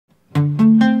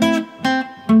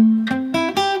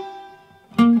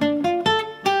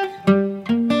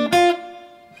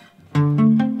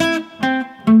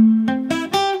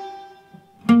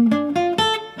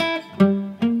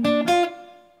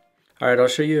Alright, I'll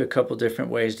show you a couple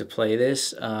different ways to play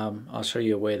this. I'll show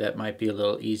you a way that might be a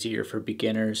little easier for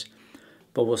beginners,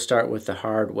 but we'll start with the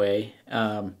hard way.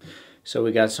 So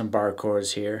we got some bar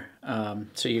chords here.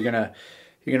 So you're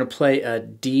gonna play a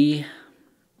D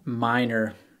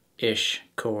minor-ish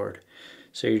chord.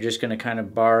 So you're just gonna kind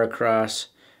of bar across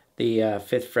the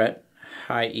 5th fret,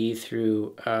 high E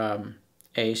through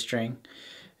A string,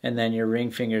 and then your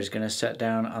ring finger is gonna set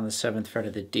down on the 7th fret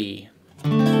of the D.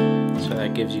 So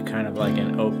that gives you kind of like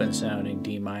an open sounding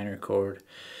D minor chord.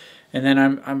 And then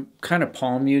I'm kind of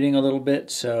palm muting a little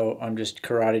bit, so I'm just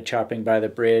karate chopping by the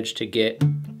bridge to get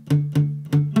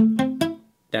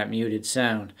that muted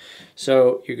sound.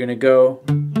 So you're gonna go,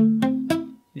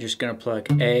 you're just gonna pluck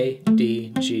A,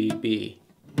 D, G, B,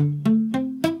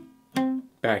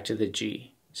 back to the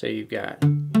G. So you've got,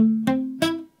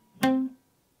 one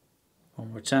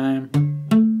more time.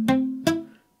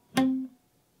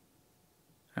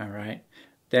 All right.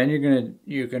 Then you're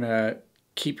gonna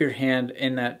keep your hand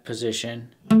in that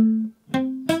position,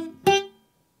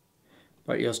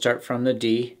 but you'll start from the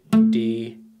D,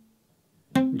 D,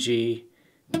 G,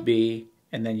 B,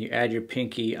 and then you add your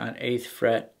pinky on 8th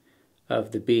fret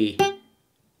of the B.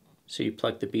 So you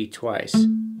pluck the B twice.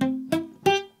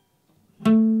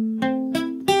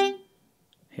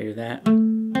 Hear that?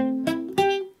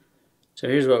 So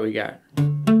here's what we got.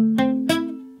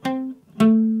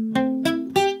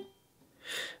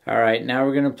 Alright, now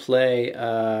we're going to play,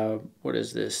 what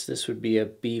is this? This would be a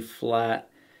B flat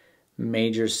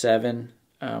major 7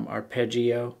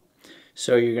 arpeggio.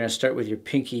 So you're going to start with your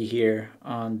pinky here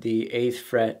on the 8th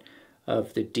fret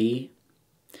of the D,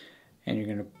 and you're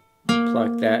going to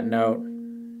pluck that note,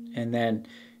 and then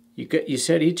you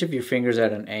set each of your fingers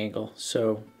at an angle.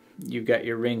 So you've got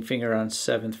your ring finger on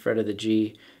 7th fret of the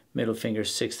G, middle finger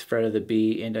 6th fret of the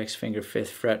B, index finger 5th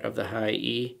fret of the high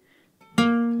E.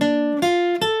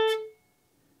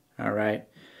 All right.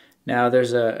 Now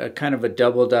there's a kind of a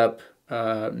doubled up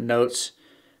notes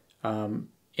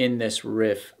in this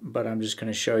riff, but I'm just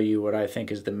going to show you what I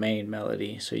think is the main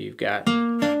melody. So you've got,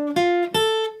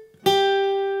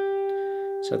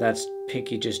 so that's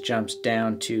pinky just jumps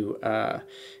down to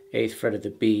 8th fret of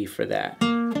the B for that.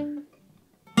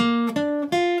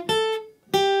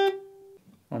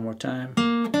 One more time.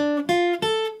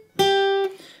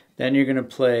 Then you're going to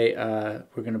play,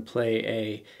 we're going to play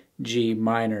a G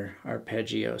minor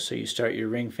arpeggio. So you start your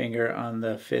ring finger on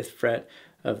the 5th fret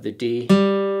of the D.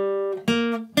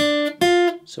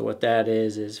 So what that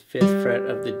is 5th fret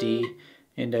of the D,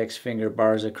 index finger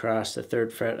bars across the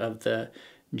 3rd fret of the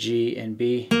G and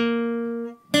B.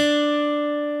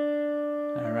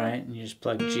 Alright, and you just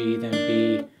plug G, then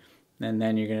B, and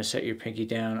then you're going to set your pinky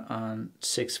down on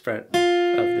 6th fret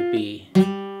of the B.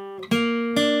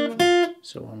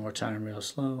 So one more time real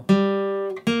slow.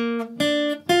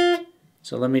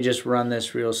 So let me just run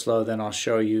this real slow, then I'll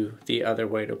show you the other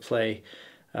way to play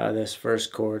this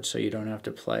first chord so you don't have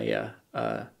to play a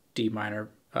D minor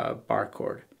bar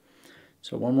chord.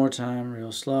 So one more time,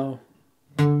 real slow.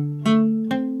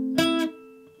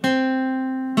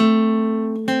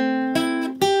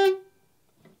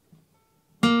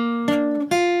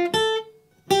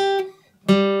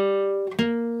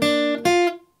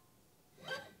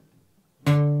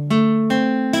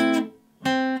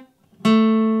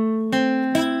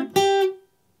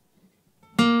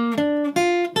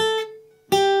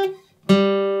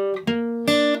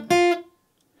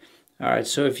 Alright,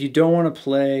 so if you don't want to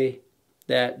play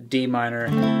that D minor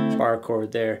bar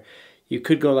chord there, you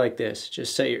could go like this.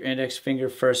 Just set your index finger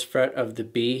 1st fret of the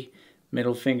B,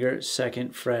 middle finger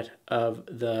 2nd fret of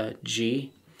the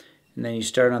G, and then you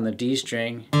start on the D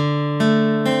string.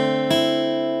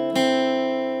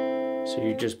 So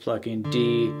you're just plucking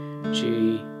D,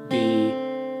 G, B,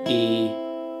 E,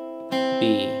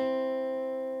 B.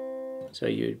 So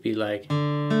you'd be like,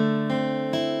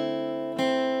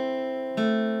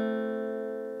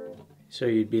 so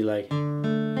you'd be like,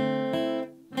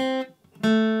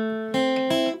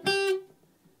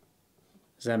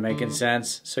 is that making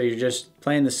sense? So you're just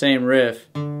playing the same riff,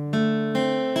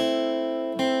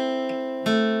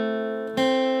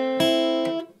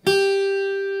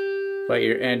 but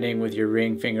you're ending with your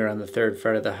ring finger on the 3rd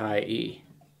fret of the high E.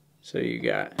 So you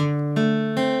got,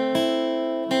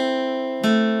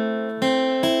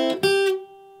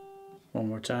 one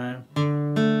more time.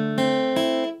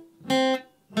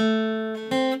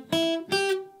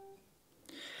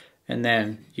 And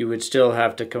then you would still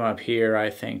have to come up here, I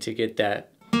think, to get that.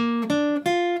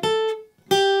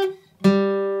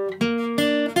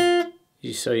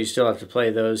 So you still have to play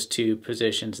those two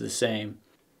positions the same.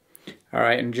 All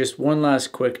right, and just one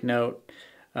last quick note.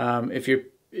 If you're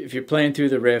if you're playing through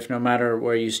the riff, no matter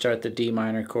where you start the D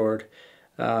minor chord,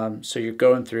 so you're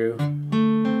going through.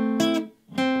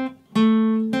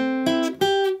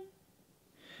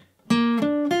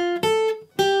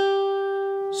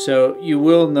 So you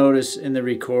will notice in the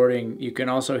recording, you can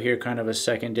also hear kind of a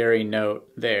secondary note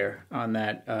there on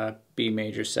that B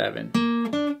major 7.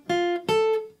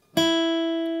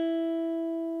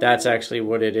 That's actually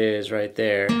what it is right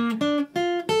there.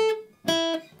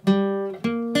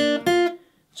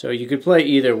 So you could play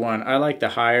either one. I like the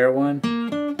higher one.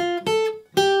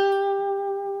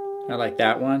 I like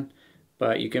that one,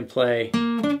 but you can play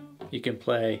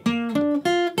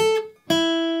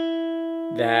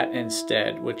that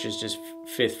instead, which is just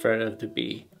 5th fret of the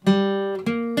B.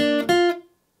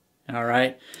 All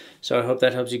right, so I hope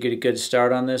that helps you get a good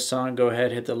start on this song. Go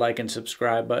ahead, hit the like and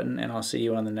subscribe button, and I'll see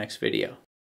you on the next video.